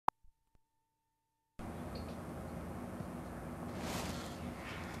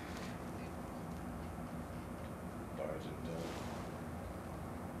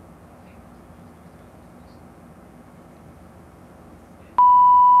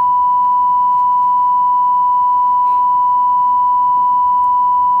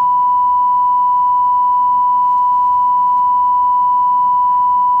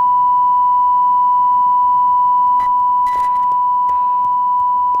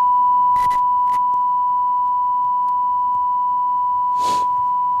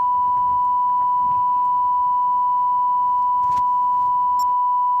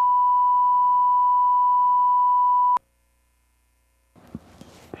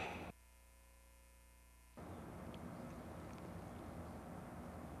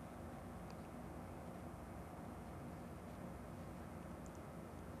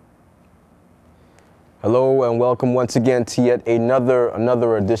Hello and welcome once again to yet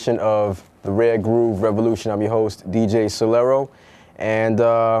another edition of the Rare Groove Revolution. I'm your host, DJ Soulero, and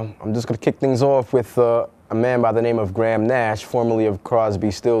I'm just going to kick things off with a man by the name of Graham Nash, formerly of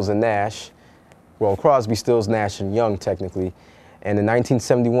Crosby, Stills and Nash. Well, Crosby, Stills, Nash and Young, technically. And in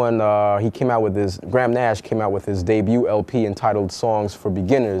 1971, Graham Nash came out with his debut LP entitled Songs for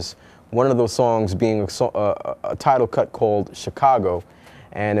Beginners. One of those songs being a title cut called Chicago.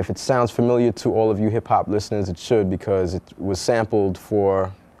 And if it sounds familiar to all of you hip-hop listeners, it should, because it was sampled for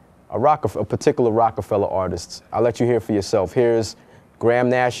a particular Rockefeller artist. I'll let you hear for yourself. Here's Graham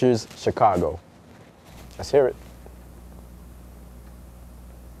Nash's Chicago. Let's hear it.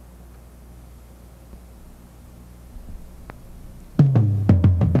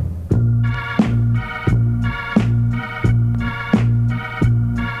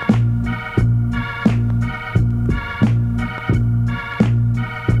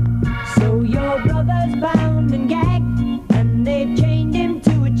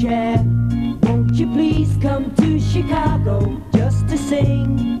 Chicago, just to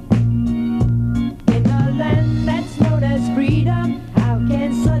sing. In a land that's known as freedom, how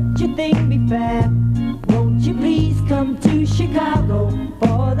can such a thing be fair? Won't you please come to Chicago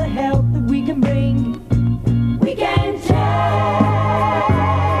for the help that we can bring? We can change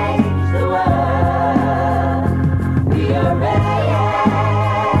the world. We are ready.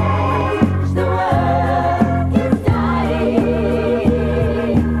 The world is dying.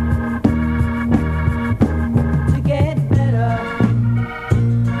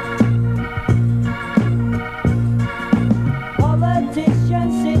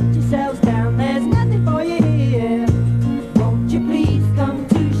 Politicians, sit yourselves down, there's nothing for you here. Won't you please come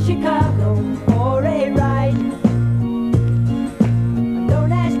to Chicago for a ride?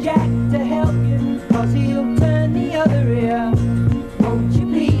 Don't ask Jack to help you, cause he'll turn the other ear. Won't you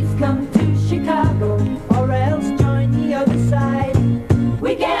please come to Chicago, or else join the other side?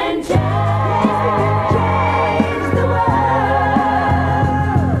 We can change the world.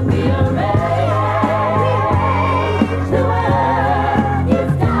 We are ready. The world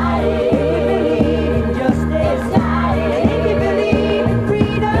is dying. If you believe in justice, it's dying. If you believe in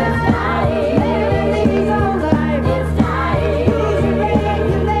freedom, it's dying. Liberty's all life, it's dying. Rules and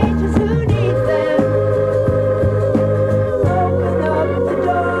regulations, who needs them? Open up the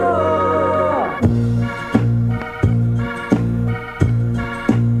door.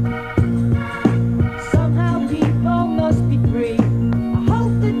 Somehow people must be free. I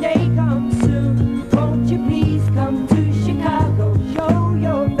hope the day comes soon. Won't you please come to Chicago, show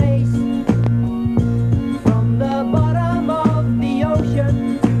your face. From the bottom of the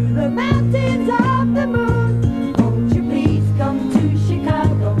ocean to the mountains of the moon. Won't you please come to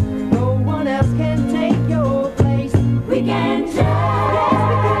Chicago? No one else can take your place. We can change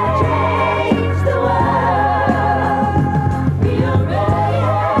the world. We are ready.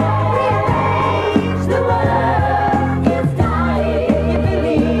 Rearrange the world. It's dying. If you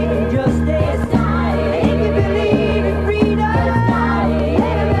believe in justice, it's dying. If you believe in freedom, it's dying.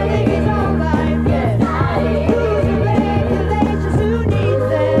 Liberty's all life, yes, dying. Rules and regulations, who needs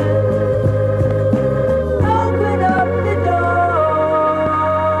them? Open up the door.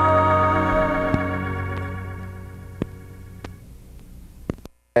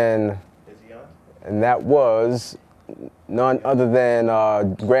 And that was none other than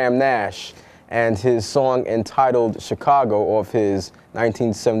Graham Nash and his song entitled Chicago off his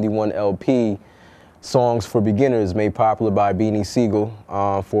 1971 LP, Songs for Beginners, made popular by Beanie Siegel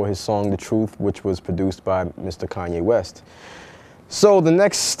for his song The Truth, which was produced by Mr. Kanye West. So the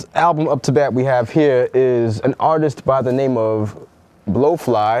next album up to bat we have here is an artist by the name of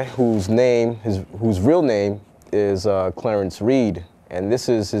Blowfly, whose real name is Clarence Reed, and this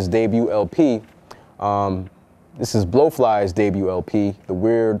is his debut LP. This is Blowfly's debut LP, The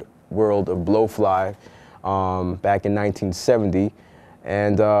Weird World of Blowfly, back in 1970.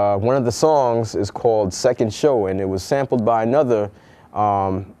 And one of the songs is called Second Show, and it was sampled by another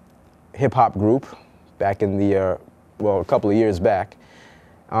hip-hop group back in the, a couple of years back.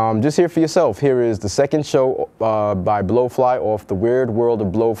 Just hear for yourself. Here is The Second Show by Blowfly off The Weird World of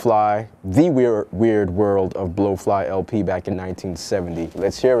Blowfly, The Weird World of Blowfly LP back in 1970.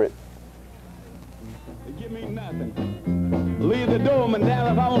 Let's hear it. Give me nothing. Leave the doorman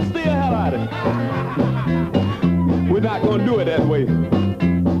down if I want to steal hell out of it. We're not going to do it that way.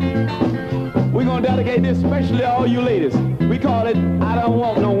 We're going to dedicate this especially to all you ladies. We call it, I Don't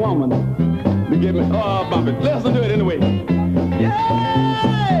Want No Woman. To give me, bump it. Listen to it anyway.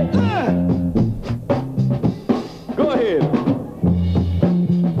 Yay! Go ahead.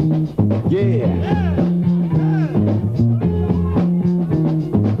 Yeah.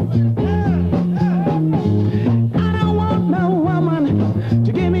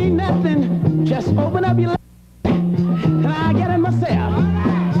 me nothing, just open up your life and I'll get it myself.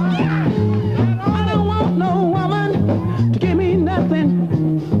 I don't want no woman to give me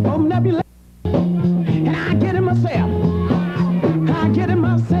nothing. Open up your life and I'll get it myself. I'll get it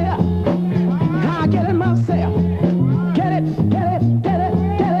myself. I'll get it myself. Get it, get it, get it,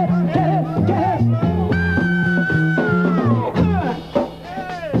 get it, get it, get it.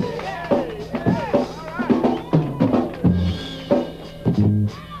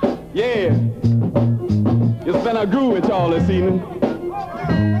 Yeah, it's been a groove with y'all this evening.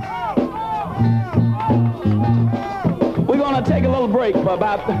 We're gonna take a little break for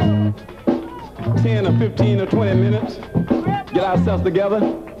about 10 or 15 or 20 minutes, get ourselves together,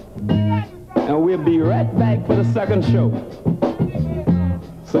 and we'll be right back for the second show.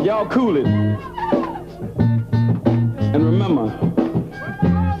 So y'all cool it. And remember,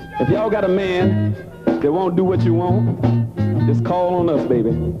 if y'all got a man that won't do what you want, just call on us,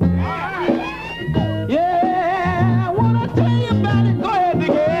 baby. Yeah, I wanna tell you about it. Go ahead, big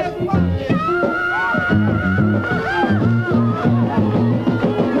head.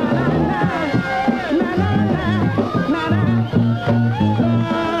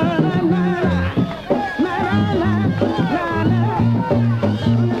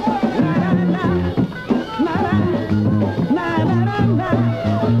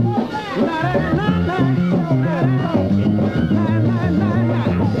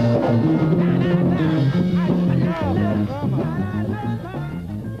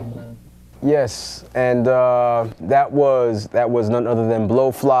 Yes, and that was none other than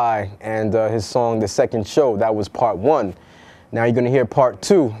Blowfly and his song "The Second Show." That was part one. Now you're gonna hear part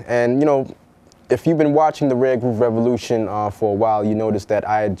two, and you know, if you've been watching the Rare Groove Revolution for a while, you noticed that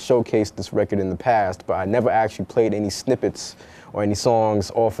I had showcased this record in the past, but I never actually played any snippets or any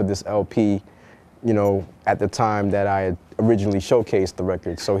songs off of this LP, you know, at the time that I had originally showcased the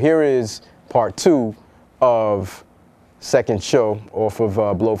record. So here is part two of Second Show off of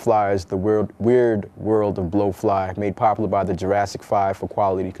Blowfly's The Weird World of Blowfly, made popular by the Jurassic 5 for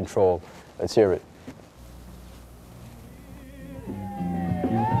quality control. Let's hear it.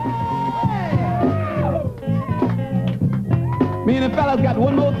 Me and the fellas got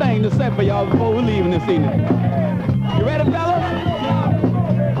one more thing to say for y'all before we're leaving this evening. You ready, fellas?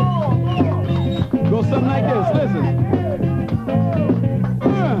 Go something like this. Listen.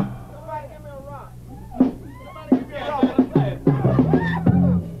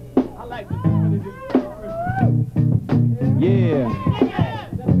 Yeah.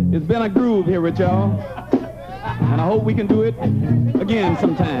 It's been a groove here with y'all. And I hope we can do it again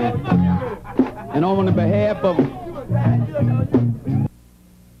sometime. And on the behalf of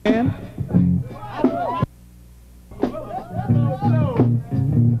and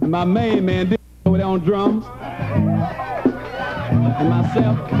my main man over there on drums, and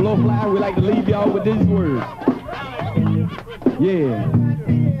myself, Blowfly, we like to leave y'all with these words. Yeah.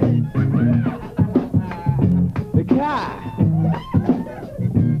 The cow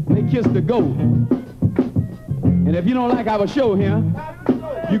may kiss the goat. And if you don't like our show here,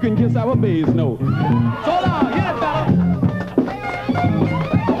 you can kiss our bass note. So long, yeah, fella.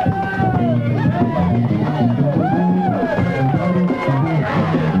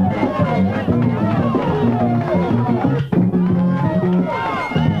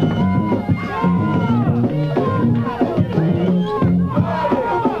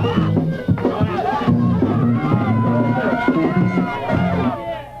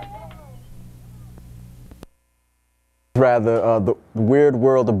 Rather, The Weird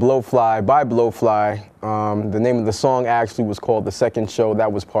World of Blowfly by Blowfly. The name of the song actually was called The Second Show.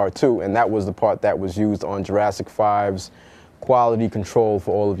 That was part two, and that was the part that was used on Jurassic 5's quality control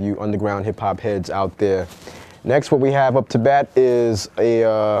for all of you underground hip-hop heads out there. Next, what we have up to bat is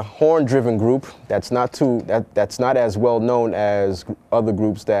a horn-driven group that's not as well known as other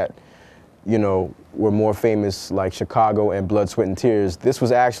groups that, you know, were more famous, like Chicago and Blood, Sweat, and Tears. This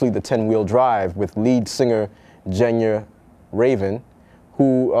was actually the 10-Wheel Drive with lead singer Jenya Raven,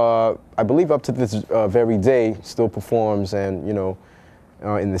 who I believe up to this very day still performs and, you know,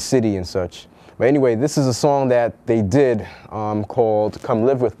 in the city and such. But anyway, this is a song that they did called Come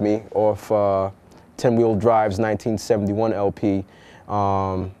Live With Me off 10-Wheel Drive's 1971 LP,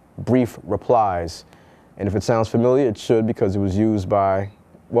 Brief Replies. And if it sounds familiar, it should, because it was used by,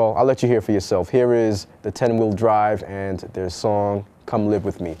 well, I'll let you hear for yourself. Here is the 10-Wheel Drive and their song Come Live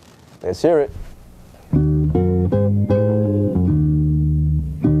With Me. Let's hear it.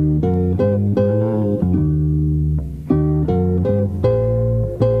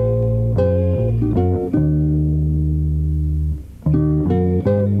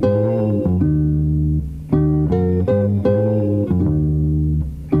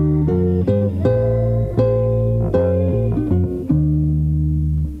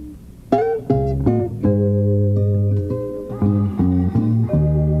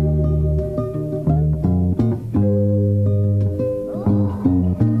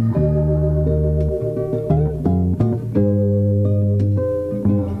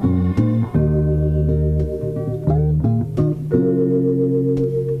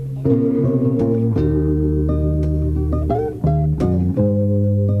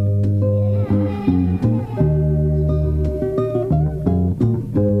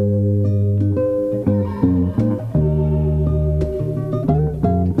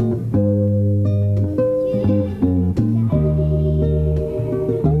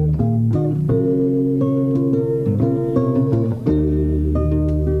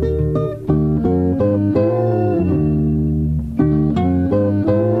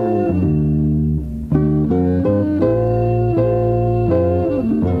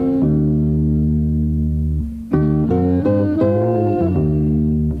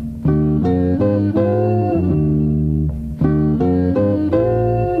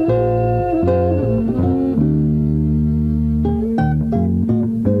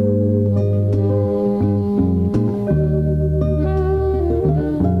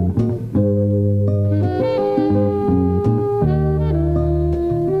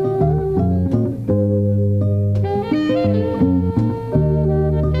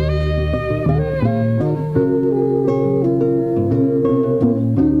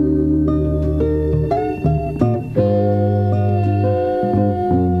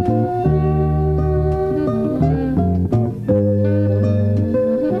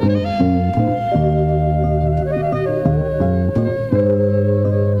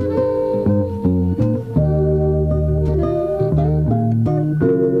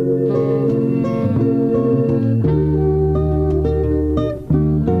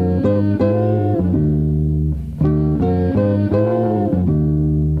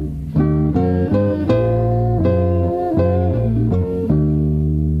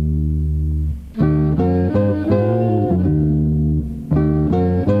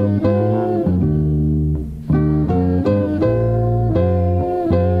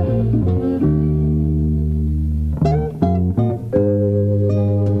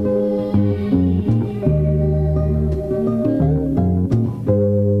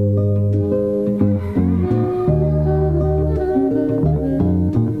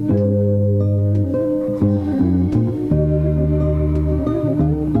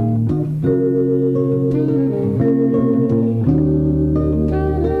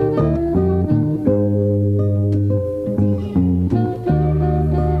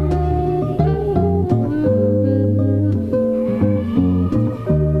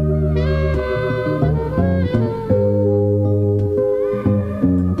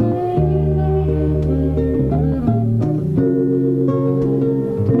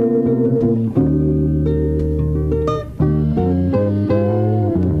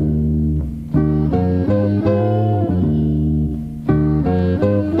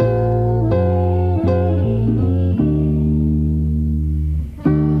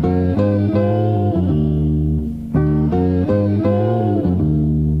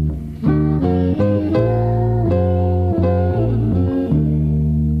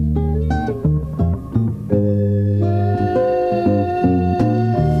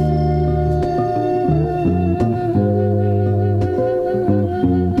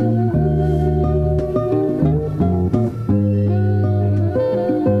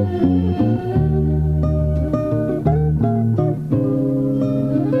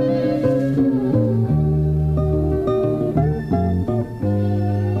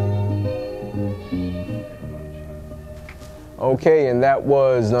 that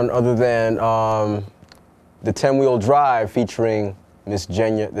was none other than the 10-Wheel Drive featuring Miss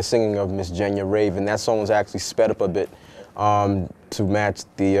Jenya, the singing of Miss Jenya Raven. That song was actually sped up a bit to match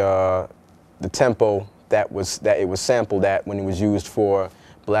the tempo that it was sampled at when it was used for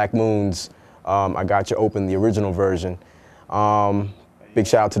Black Moon's I Got You Open, the original version. Big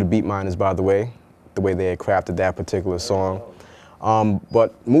shout out to the Beat Miners, by the way they had crafted that particular song.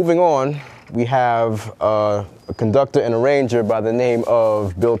 But moving on, we have a conductor and arranger by the name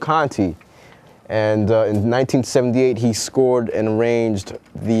of Bill Conti. And in 1978, he scored and arranged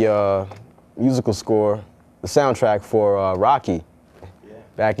the musical score, the soundtrack for Rocky,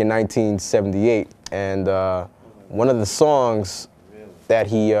 back in 1978. And one of the songs that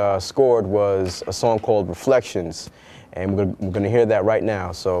he scored was a song called Reflections. And we're going to hear that right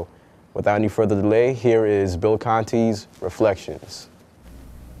now. So without any further delay, here is Bill Conti's Reflections.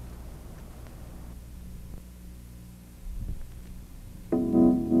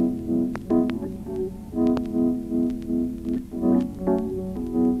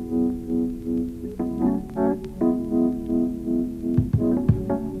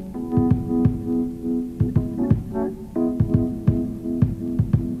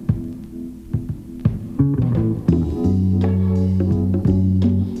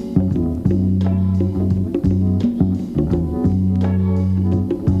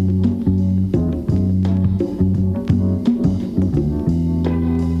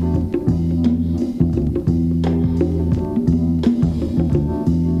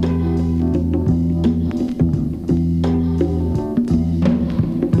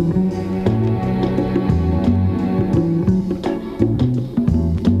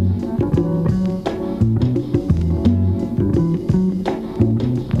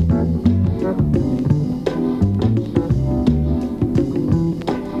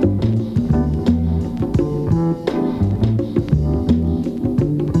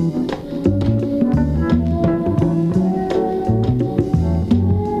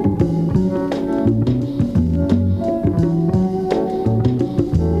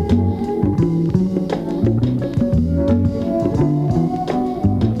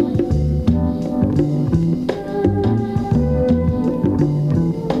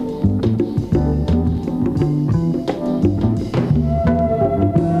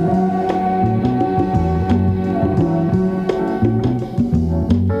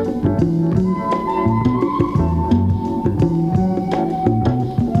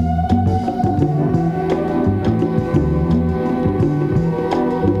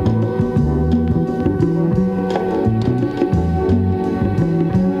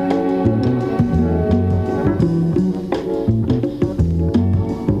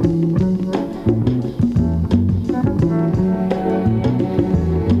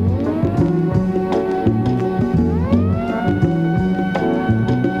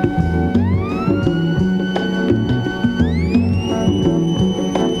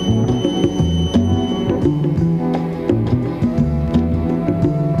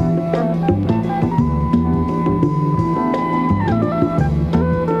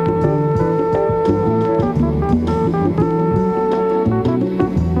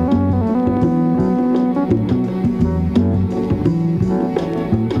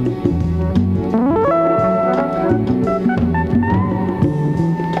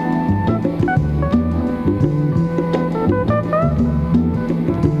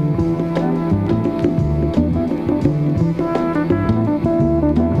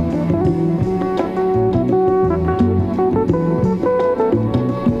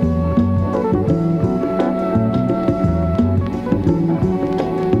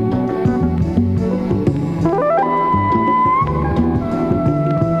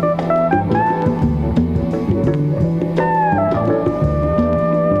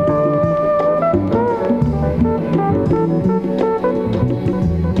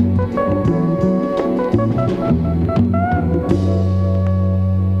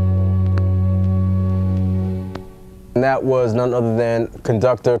 And that was none other than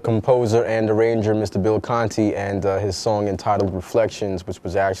conductor, composer, and arranger Mr. Bill Conti and his song entitled Reflections, which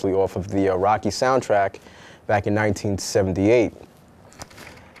was actually off of the Rocky soundtrack back in 1978.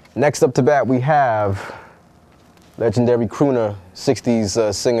 Next up to bat, we have legendary crooner,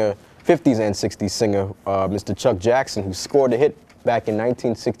 60s singer, 50s and 60s singer, Mr. Chuck Jackson, who scored a hit back in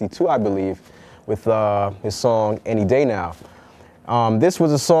 1962, I believe, with his song Any Day Now. This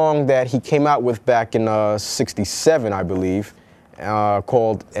was a song that he came out with back in '67, I believe,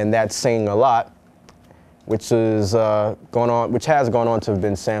 called "And That's Saying a Lot," which has gone on to have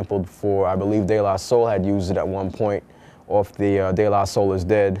been sampled for, I believe, De La Soul had used it at one point off the De La Soul Is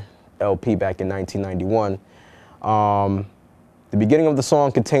Dead LP back in 1991. The beginning of the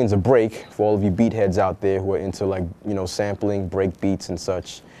song contains a break for all of you beat heads out there who are into, like, you know, sampling, break beats and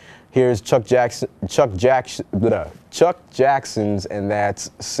such. Here's Chuck Jackson's, and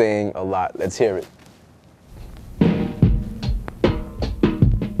that's Saying a Lot. Let's hear it.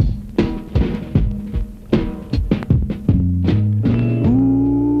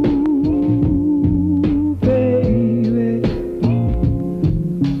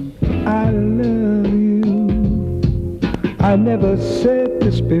 I never said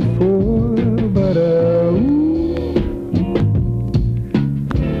this before, but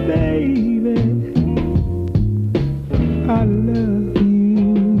baby, I love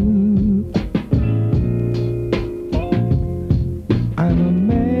you. I'm a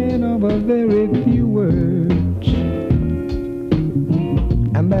man of a very few words,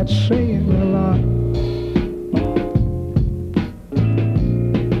 and that's saying a lot.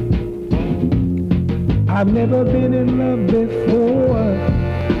 I've never been in love before,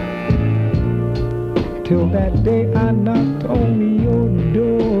 till that day I knocked on your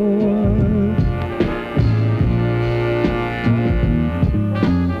door.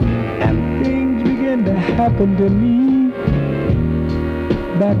 And things began to happen to me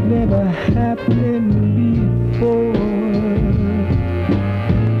that never happened before.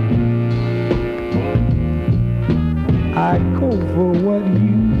 I go for what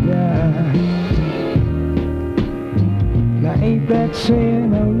you got. Now ain't that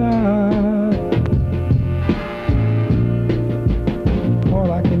saying a lot?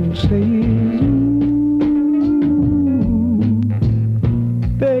 All I can say is, ooh,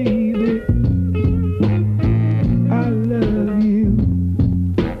 baby, I love you.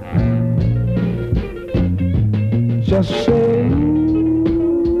 Just say,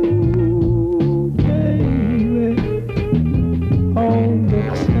 ooh, baby, all the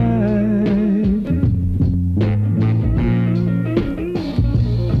time.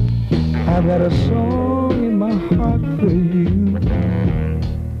 I've got a song in my heart for you,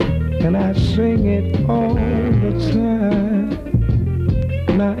 and I sing it all the time.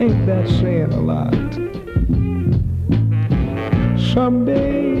 Now ain't that saying a lot?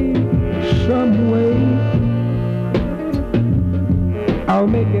 Someday, some way, I'll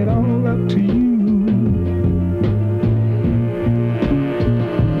make it all up to you.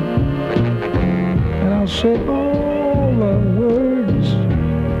 And I'll say all the words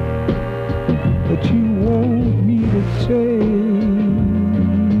that you want me to say.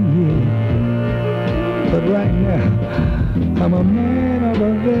 But right now, I'm a man of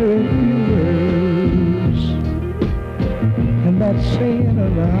a very few words, and that's saying a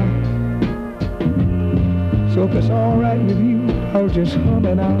lot. So if it's all right with you, I'll just hum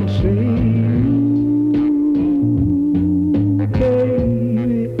and I'll say,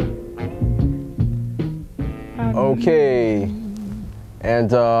 Okay. And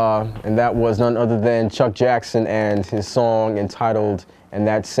that was none other than Chuck Jackson and his song entitled And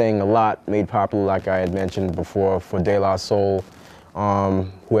That's Saying a Lot, made popular, like I had mentioned before, for De La Soul,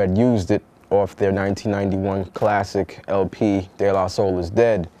 who had used it off their 1991 classic LP, De La Soul is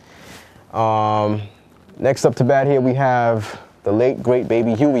Dead. Next up to bat here we have the late, great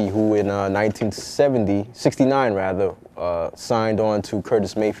Baby Huey, who in 1969 rather, signed on to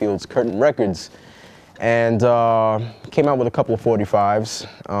Curtis Mayfield's Curtain Records, and came out with a couple of 45s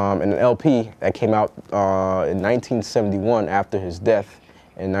and an LP that came out in 1971 after his death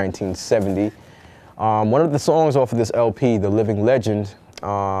in 1970. One of the songs off of this LP, The Living Legend,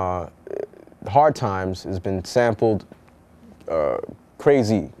 Hard Times, has been sampled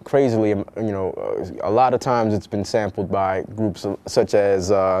crazily, you know, a lot of times it's been sampled by groups such as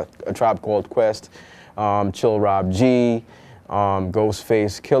A Tribe Called Quest, Chill Rob G,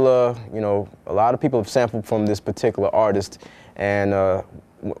 Ghostface Killer. You know, a lot of people have sampled from this particular artist, and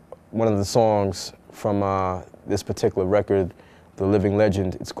one of the songs from this particular record, The Living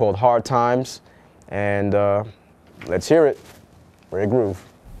Legend, it's called Hard Times, and let's hear it. Ray Groove.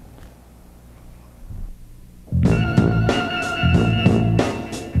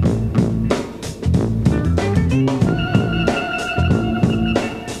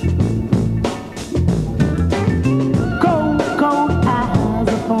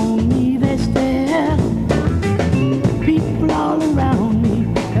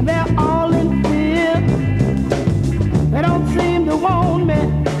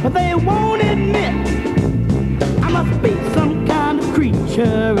 But they won't admit I must be some kind of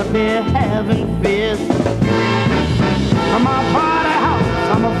creature up there having fists. From my party house,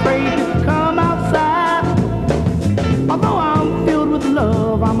 I'm afraid to come outside. Although I'm filled with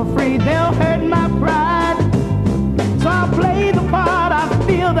love, I'm afraid they'll hurt my pride. So I'll play the part I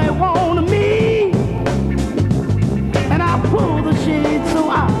feel they want of me, and I'll pull the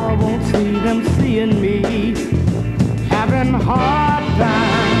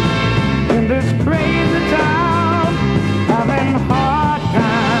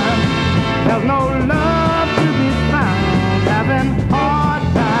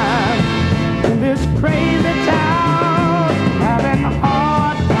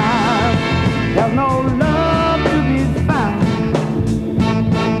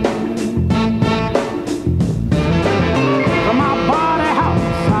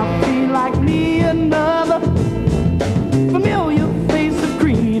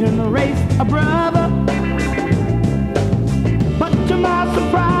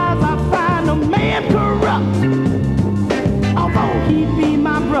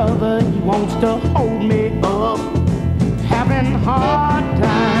brother, he wants to hold me up. Having hard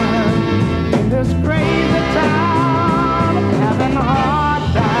time in this crazy town. Having hard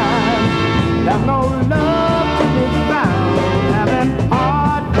time. There's no love to be found. Having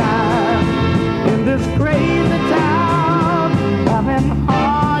hard time in this crazy town. Having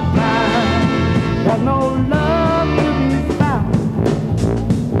hard time. There's no love to be found.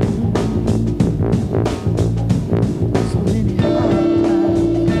 So many hard times.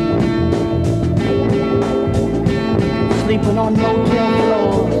 Sleeping on motel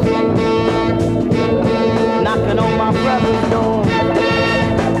floors, knocking on my brother's door,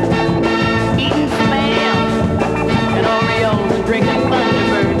 eating Spam and Oreos and drinking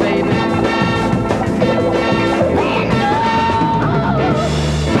Thunderbird, baby.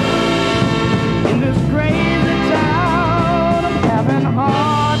 In this crazy town, I'm having a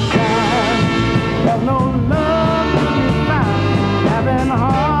hard time. There's no love to be found. Having a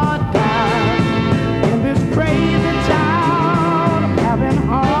hard time. In this crazy town, I'm having a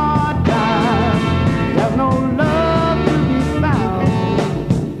hard time. There's no love to be found.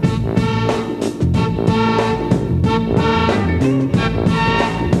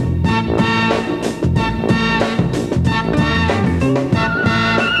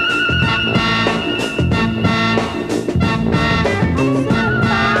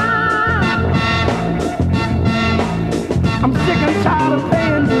 I'm sick and tired of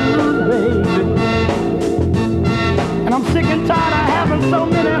paying dues, baby. And I'm sick and tired of having so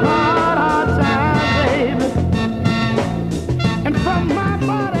many hard times, baby. And from my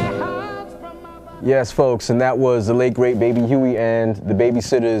body, hides from my body. Yes, folks, and that was the late, great Baby Huey and the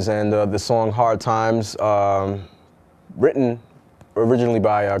Babysitters and the song Hard Times, written originally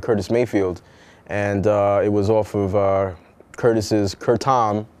by Curtis Mayfield. And it was off of Curtis's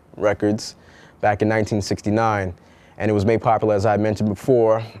Curtom Records back in 1969. And it was made popular, as I mentioned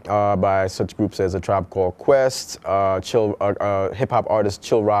before, by such groups as A Tribe Called Quest, hip-hop artist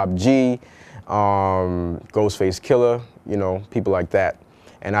Chill Rob G, Ghostface Killer, you know, people like that.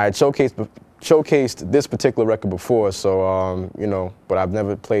 And I had showcased this particular record before, so, you know, but I've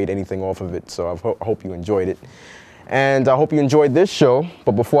never played anything off of it, so I hope you enjoyed it. And I hope you enjoyed this show,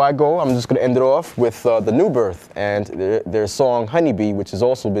 but before I go, I'm just going to end it off with The New Birth and their song Honeybee, which has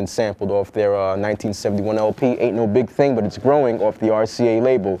also been sampled off their 1971 LP, Ain't No Big Thing, but it's growing off the RCA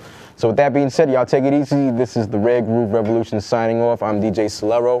label. So with that being said, y'all take it easy. This is the Red Groove Revolution signing off. I'm DJ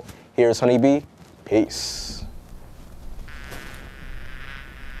Soulero. Here's Honeybee. Peace.